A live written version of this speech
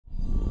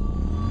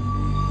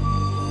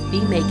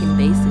Beat making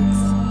basics.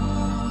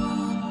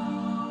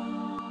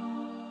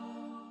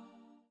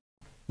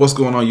 What's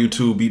going on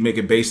YouTube? Beat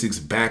Making Basics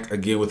back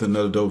again with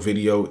another dope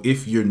video.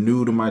 If you're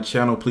new to my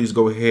channel, please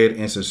go ahead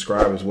and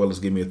subscribe as well as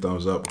give me a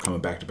thumbs up. We're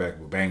coming back to back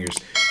with bangers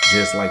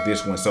just like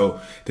this one.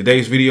 So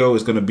today's video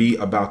is going to be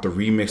about the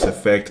remix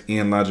effect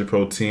in Logic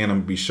Pro 10. I'm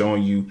going to be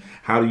showing you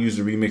how to use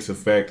the remix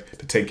effect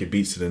to take your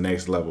beats to the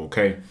next level.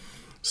 Okay,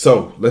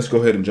 so let's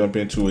go ahead and jump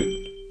into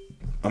it.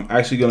 I'm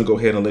actually going to go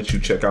ahead and let you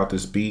check out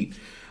this beat.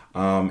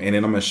 And then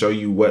I'm going to show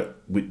you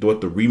what the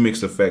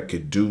remix effect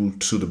could do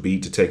to the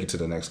beat to take it to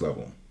the next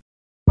level.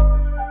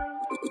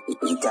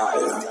 You got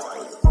it.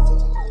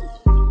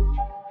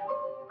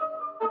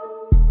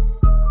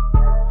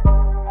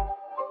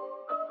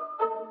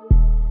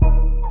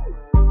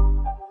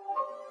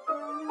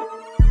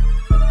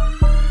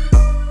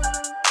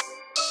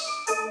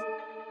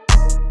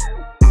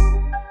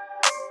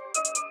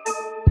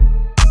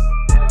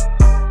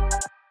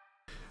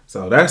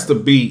 So that's the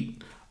beat.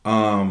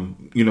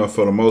 You know,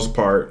 for the most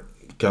part,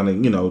 kind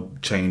of, you know,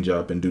 change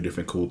up and do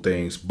different cool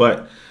things.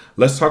 But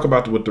let's talk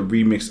about what the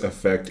remix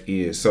effect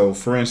is. So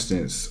for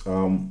instance,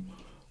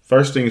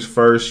 first things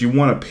first, you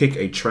want to pick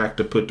a track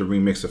to put the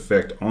remix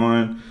effect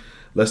on.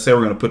 Let's say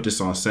we're going to put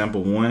this on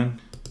sample 1.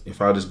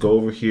 If I just go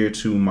over here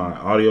to my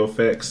audio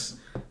effects,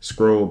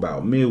 scroll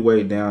about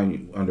midway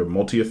down under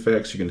multi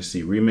effects, you're going to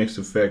see remix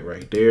effect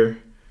right there.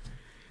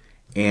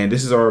 And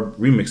this is our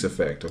remix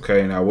effect.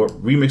 Okay, now what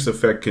remix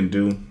effect can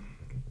do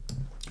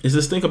is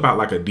just think about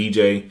like a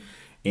DJ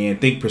and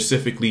think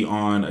specifically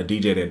on a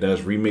DJ that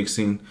does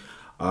remixing.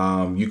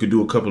 You could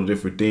do a couple of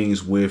different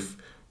things with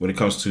when it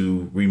comes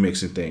to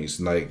remixing things.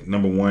 Like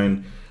number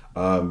one,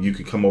 you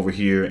could come over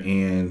here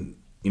and,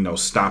 you know,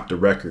 stop the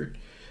record.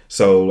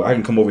 So I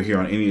can come over here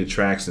on any of the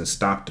tracks and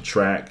stop the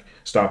track,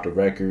 stop the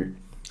record,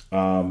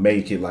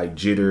 make it like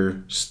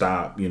jitter,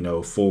 stop, you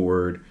know,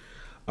 forward.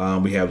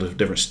 We have the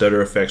different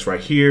stutter effects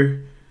right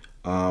here.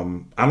 I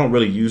don't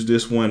really use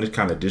this one. It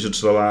kind of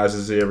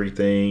digitalizes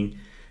everything.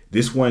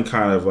 This one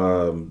kind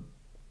of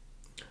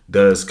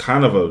does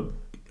kind of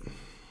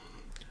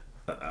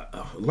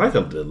like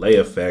a delay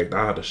effect.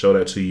 I'll have to show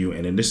that to you.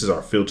 And then this is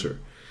our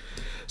filter.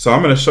 So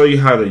I'm going to show you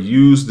how to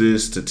use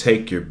this to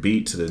take your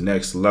beat to the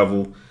next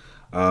level.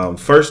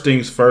 First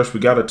things first, we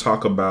got to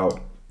talk about,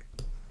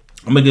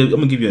 I'm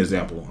gonna give you an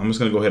example. I'm just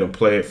going to go ahead and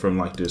play it from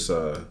like this.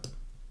 I'm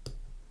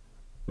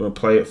going to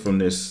play it from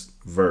this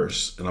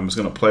verse, and I'm just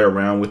going to play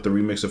around with the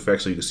remix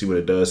effect so you can see what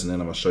it does, and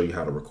then I'm going to show you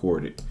how to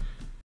record it.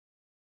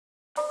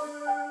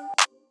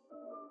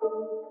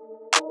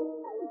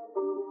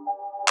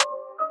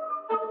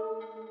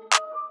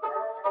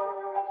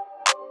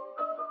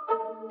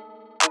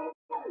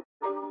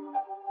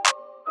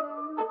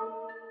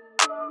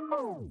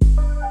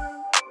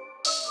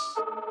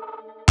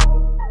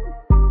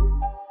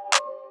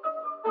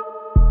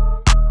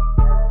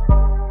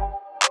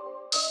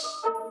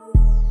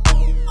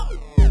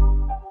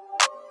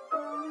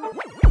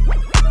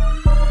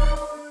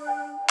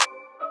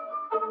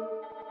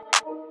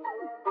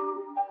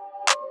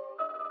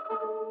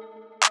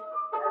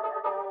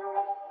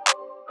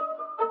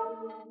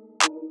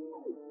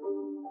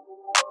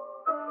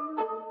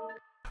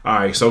 All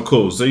right, so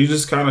cool. So you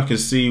just kind of can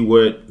see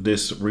what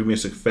this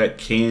remix effect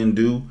can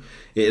do,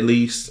 at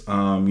least.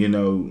 You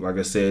know, like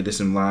I said, this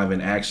in live in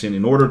action.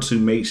 In order to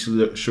make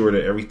sure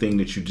that everything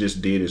that you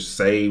just did is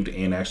saved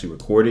and actually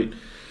recorded,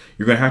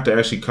 you're gonna have to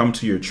actually come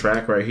to your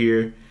track right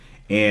here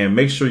and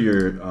make sure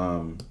your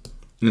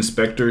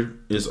inspector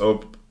is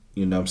up.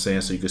 You know what I'm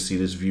saying? So you can see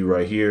this view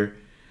right here.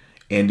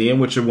 And then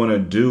what you want to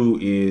do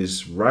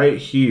is right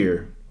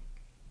here,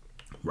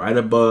 right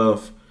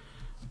above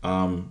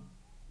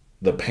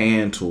the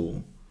pan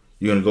tool,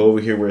 you're gonna go over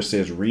here where it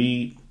says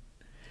read,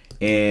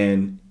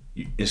 and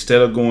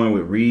instead of going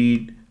with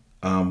read,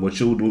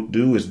 what you'll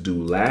do is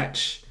do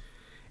latch.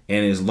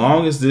 And as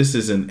long as this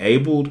is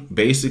enabled,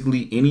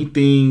 basically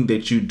anything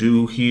that you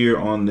do here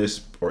on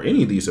this, or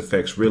any of these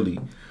effects really,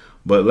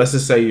 but let's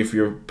just say if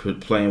you're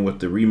playing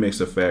with the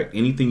remix effect,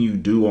 anything you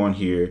do on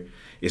here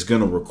is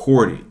gonna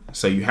record it.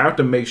 So you have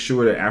to make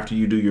sure that after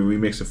you do your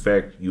remix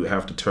effect, you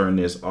have to turn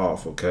this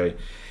off, okay?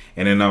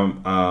 And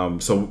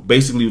then so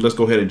basically, let's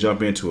go ahead and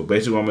jump into it.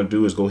 Basically, what I'm gonna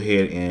do is go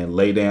ahead and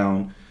lay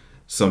down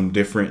some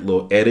different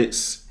little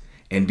edits,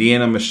 and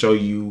then I'm gonna show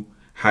you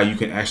how you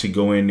can actually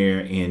go in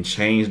there and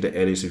change the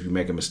edits if you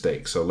make a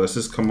mistake. So let's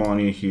just come on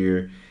in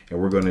here, and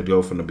we're gonna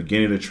go from the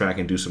beginning of the track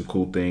and do some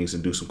cool things,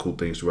 and do some cool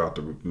things throughout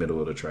the middle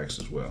of the tracks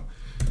as well.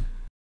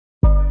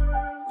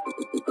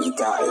 You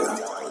got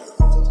it.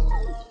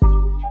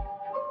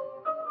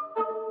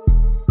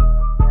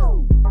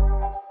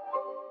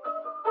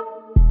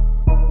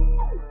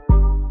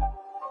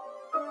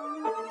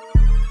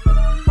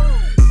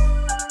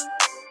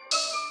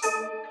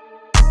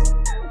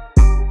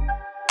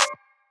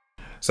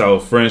 So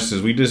for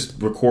instance, we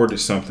just recorded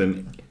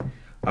something.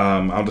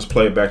 I'll just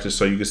play it back just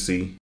so you can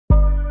see.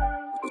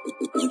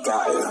 You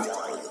got it.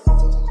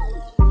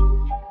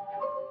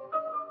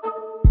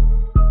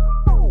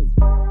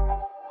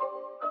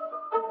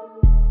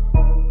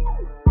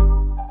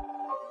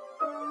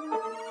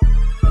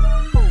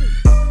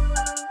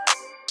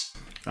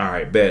 All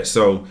right, bet.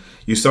 So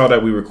you saw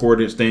that we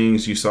recorded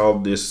things. You saw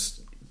this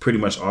pretty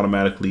much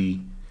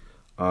automatically,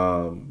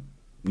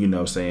 you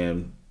know,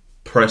 saying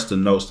press the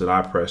notes that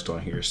I pressed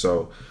on here.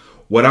 So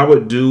what I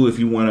would do if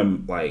you want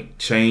to like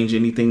change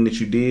anything that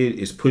you did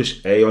is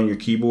push A on your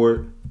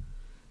keyboard.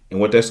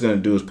 And what that's going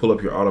to do is pull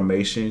up your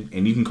automation,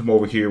 and you can come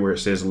over here where it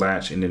says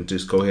latch and then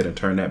just go ahead and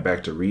turn that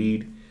back to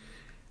read.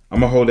 I'm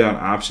going to hold down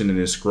option and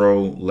then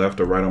scroll left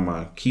or right on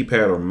my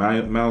keypad or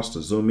mouse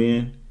to zoom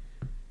in.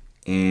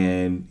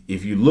 And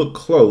if you look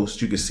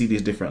close, you can see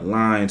these different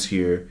lines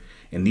here,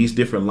 and these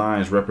different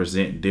lines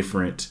represent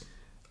different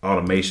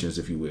automations,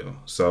 if you will.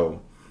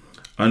 So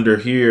under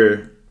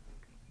here,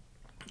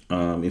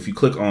 if you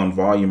click on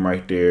volume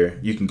right there,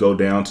 you can go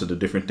down to the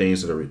different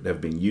things that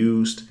have been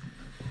used.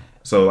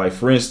 So like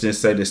for instance,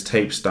 say this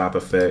tape stop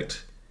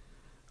effect,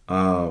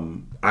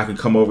 I can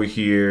come over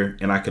here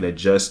and I can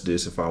adjust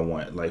this if I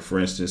want. Like for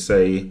instance,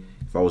 say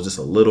if I was just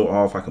a little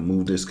off, I can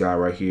move this guy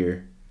right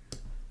here.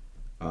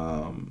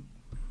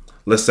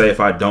 Let's say if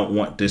I don't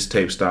want this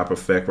tape stop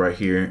effect right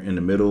here in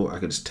the middle, I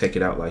can just take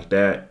it out like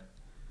that.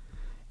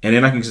 And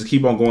then I can just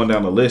keep on going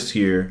down the list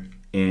here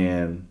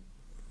and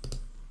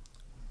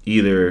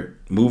either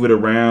move it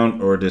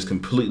around or just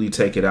completely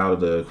take it out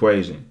of the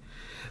equation.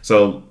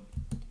 So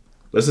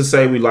let's just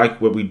say we like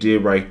what we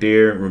did right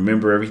there.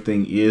 Remember,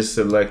 everything is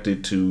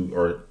selected to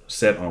or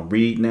set on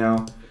read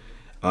now.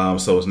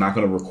 So it's not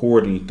going to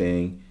record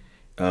anything.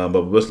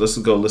 But let's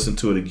go listen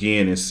to it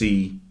again and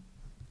see,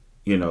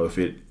 you know, if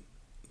it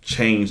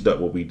changed up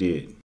what we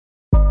did.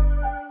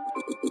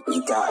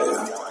 You got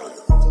it.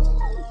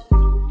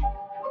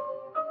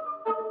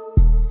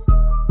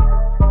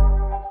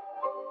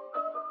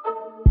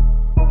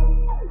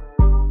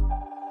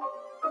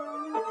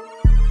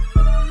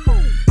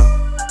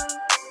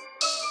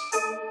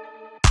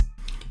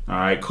 All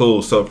right,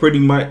 cool. So pretty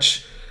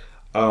much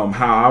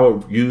how I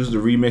would use the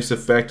remix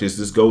effect is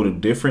just go to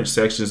different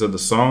sections of the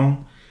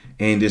song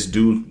and just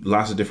do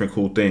lots of different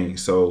cool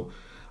things. So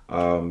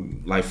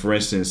like for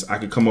instance, I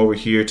could come over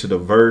here to the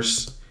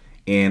verse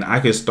and I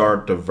could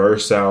start the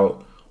verse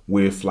out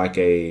with like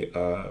a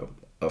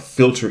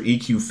filter,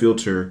 EQ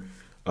filter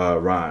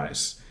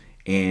rise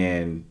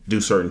and do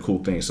certain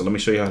cool things. So let me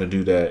show you how to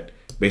do that.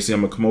 Basically,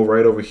 I'm gonna come over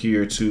right over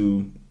here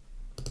to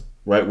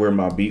right where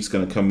my beat's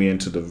gonna come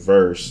into the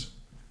verse.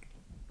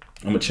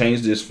 I'm gonna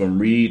change this from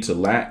read to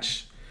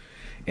latch.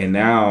 And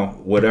now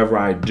whatever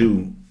I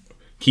do,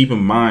 keep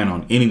in mind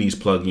on any of these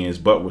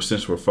plugins, but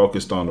since we're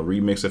focused on the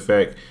remix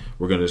effect,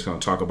 we're just gonna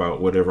talk about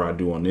whatever I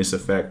do on this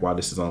effect while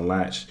this is on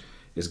latch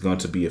is going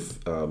to be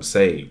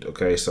saved.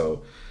 Okay,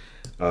 so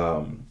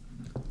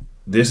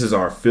this is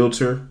our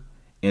filter.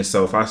 And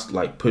so if I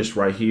like push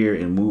right here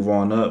and move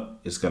on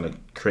up, it's gonna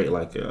create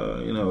like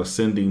a, you know,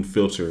 ascending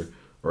filter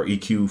or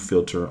EQ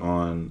filter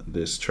on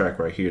this track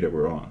right here that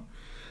we're on.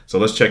 So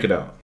let's check it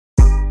out.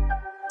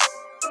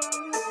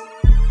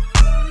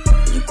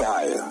 You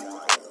got it.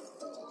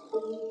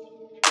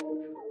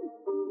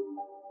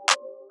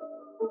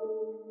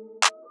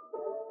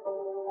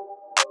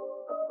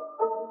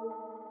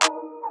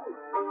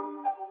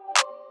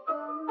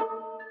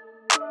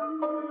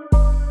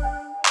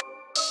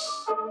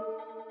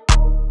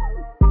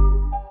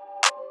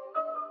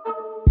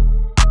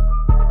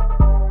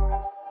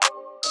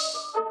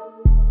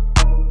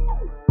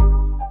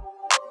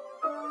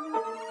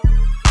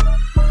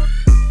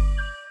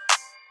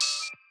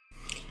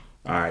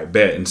 All right,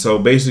 bet. And so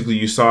basically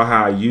you saw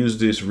how I use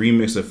this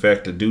remix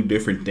effect to do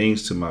different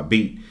things to my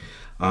beat.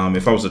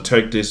 If I was to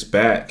take this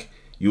back,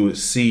 you would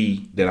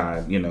see that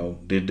I, you know,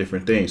 did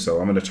different things. So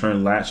I'm going to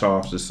turn latch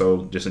off just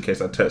in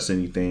case I touch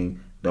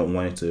anything, don't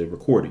want it to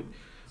record it.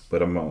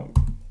 But I'm going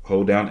to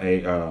hold down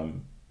A,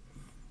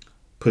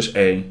 push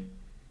A,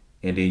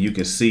 and then you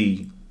can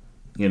see,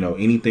 you know,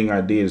 anything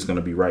I did is going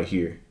to be right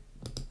here.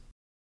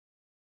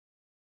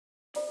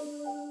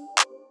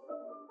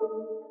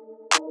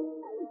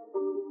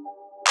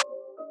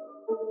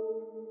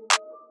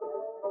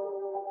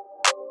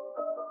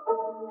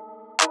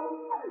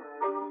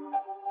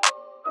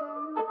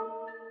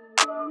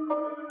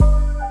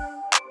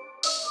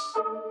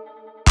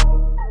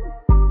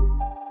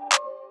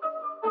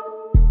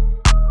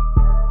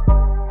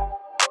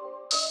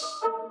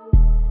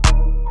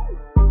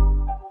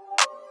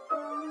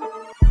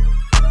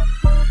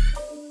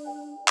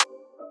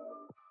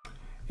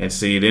 And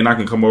see, then I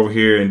can come over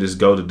here and just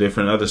go to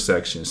different other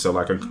sections. So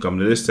like I can come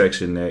to this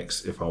section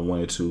next if I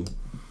wanted to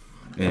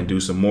and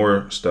do some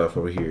more stuff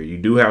over here. You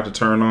do have to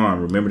turn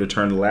on. Remember to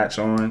turn the latch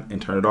on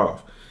and turn it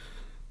off.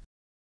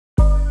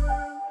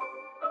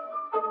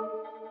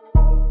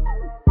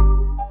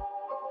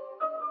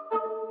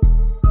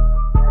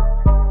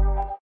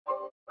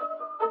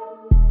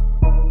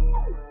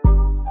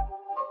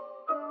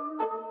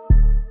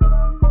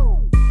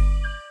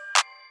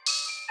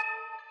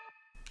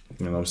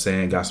 You know what I'm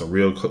saying? Got some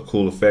real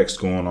cool effects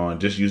going on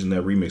just using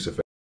that remix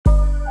effect.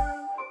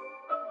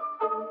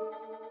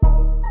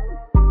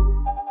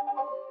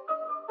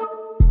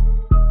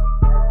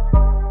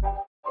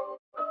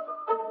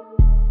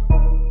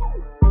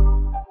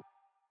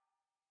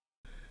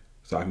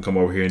 So I can come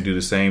over here and do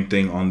the same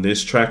thing on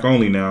this track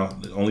only now.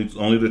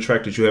 Only the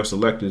track that you have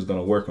selected is going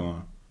to work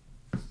on.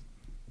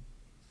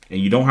 And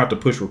you don't have to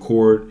push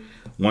record.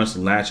 Once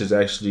the latch is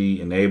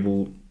actually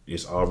enabled,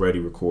 it's already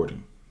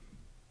recording.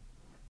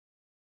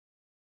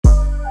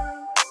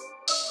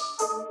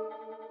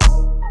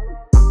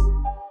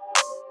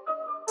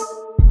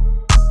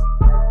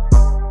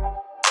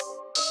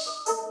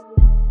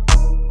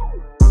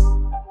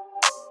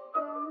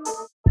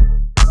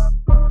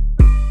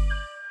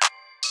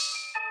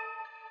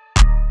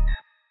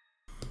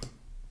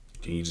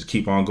 You just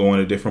keep on going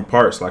to different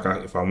parts. Like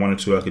if I wanted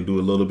to, I could do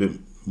a little bit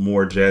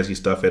more jazzy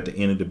stuff at the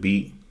end of the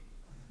beat.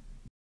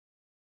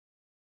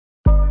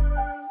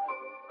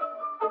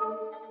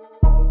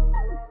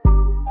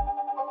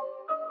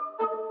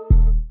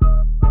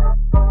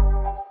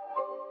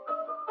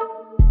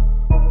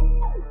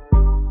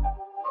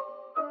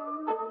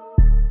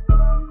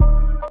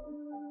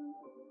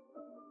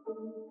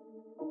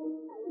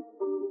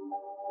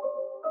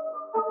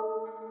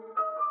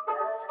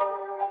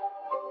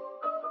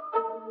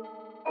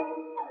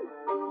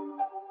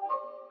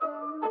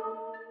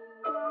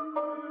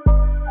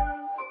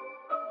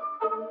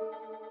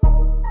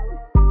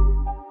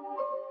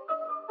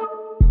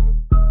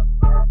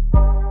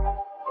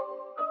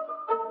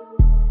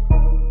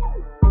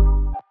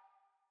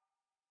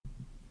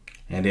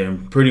 And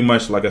then pretty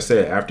much, like I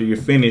said, after you're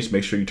finished,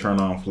 make sure you turn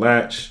off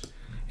latch.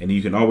 And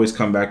you can always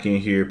come back in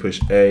here, push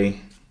A,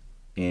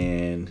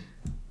 and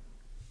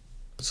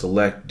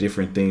select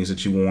different things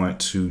that you want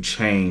to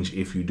change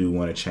if you do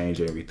want to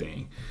change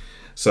everything.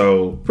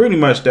 So pretty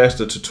much that's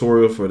the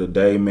tutorial for the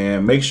day,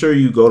 man. Make sure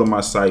you go to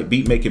my site,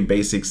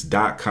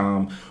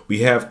 beatmakingbasics.com. We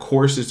have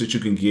courses that you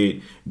can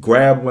get.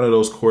 Grab one of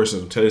those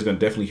courses. I'm telling you, it's going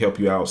to definitely help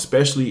you out,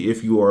 especially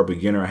if you are a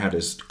beginner. I have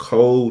this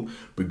code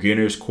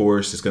beginners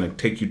course. It's going to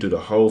take you through the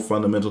whole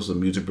fundamentals of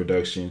music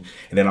production.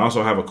 And then I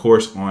also have a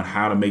course on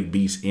how to make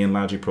beats in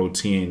Logic Pro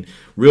 10.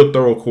 Real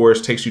thorough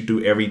course, takes you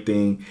through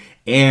everything.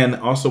 And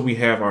also we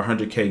have our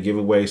 100K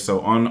giveaway. So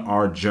on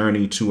our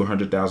journey to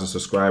 100,000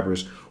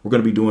 subscribers, we're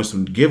going to be doing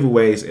some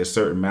giveaways at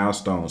certain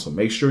milestones. So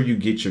make sure you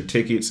get your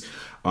tickets.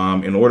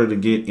 In order to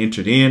get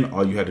entered in,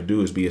 all you have to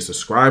do is be a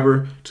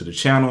subscriber to the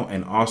channel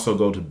and also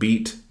go to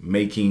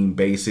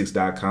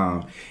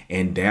beatmakingbasics.com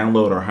and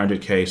download our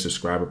 100K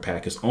subscriber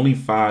pack. It's only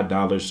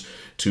 $5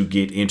 to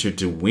get entered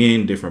to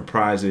win different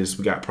prizes.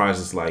 We got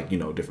prizes like, you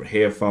know, different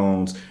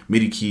headphones,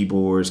 MIDI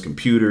keyboards,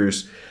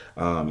 computers,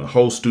 a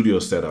whole studio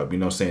setup. You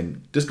know what I'm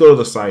saying? Just go to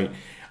the site.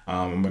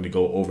 I'm going to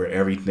go over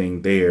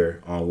everything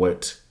there on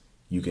what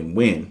you can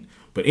win.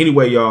 But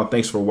anyway, y'all,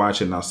 thanks for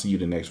watching. I'll see you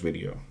in the next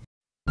video.